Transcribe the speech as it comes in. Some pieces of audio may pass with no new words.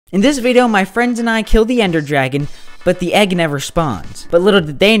In this video, my friends and I kill the ender dragon, but the egg never spawns. But little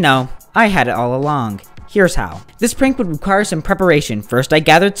did they know, I had it all along. Here's how. This prank would require some preparation. First, I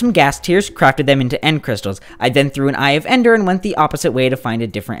gathered some gas tears, crafted them into end crystals. I then threw an eye of ender and went the opposite way to find a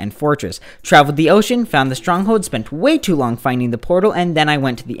different end fortress. Traveled the ocean, found the stronghold, spent way too long finding the portal, and then I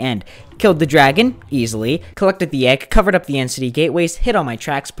went to the end. Killed the dragon, easily, collected the egg, covered up the end city gateways, hit all my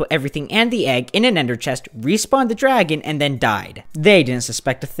tracks, put everything and the egg in an ender chest, respawned the dragon, and then died. They didn't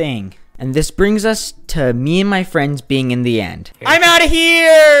suspect a thing. And this brings us to me and my friends being in the end. I'm out of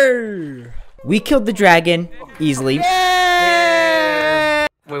here! We killed the dragon, easily. Wait,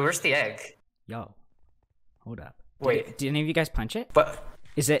 where's the egg? Yo, hold up. Wait. Did any of you guys punch it? But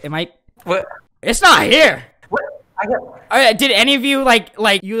Is it, what? It's not here! What? I got... Did any of you,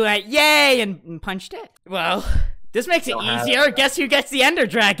 yay, and punched it? Well, this makes it easier. Guess who gets the ender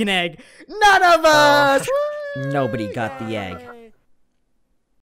dragon egg? None of us! Nobody got the egg.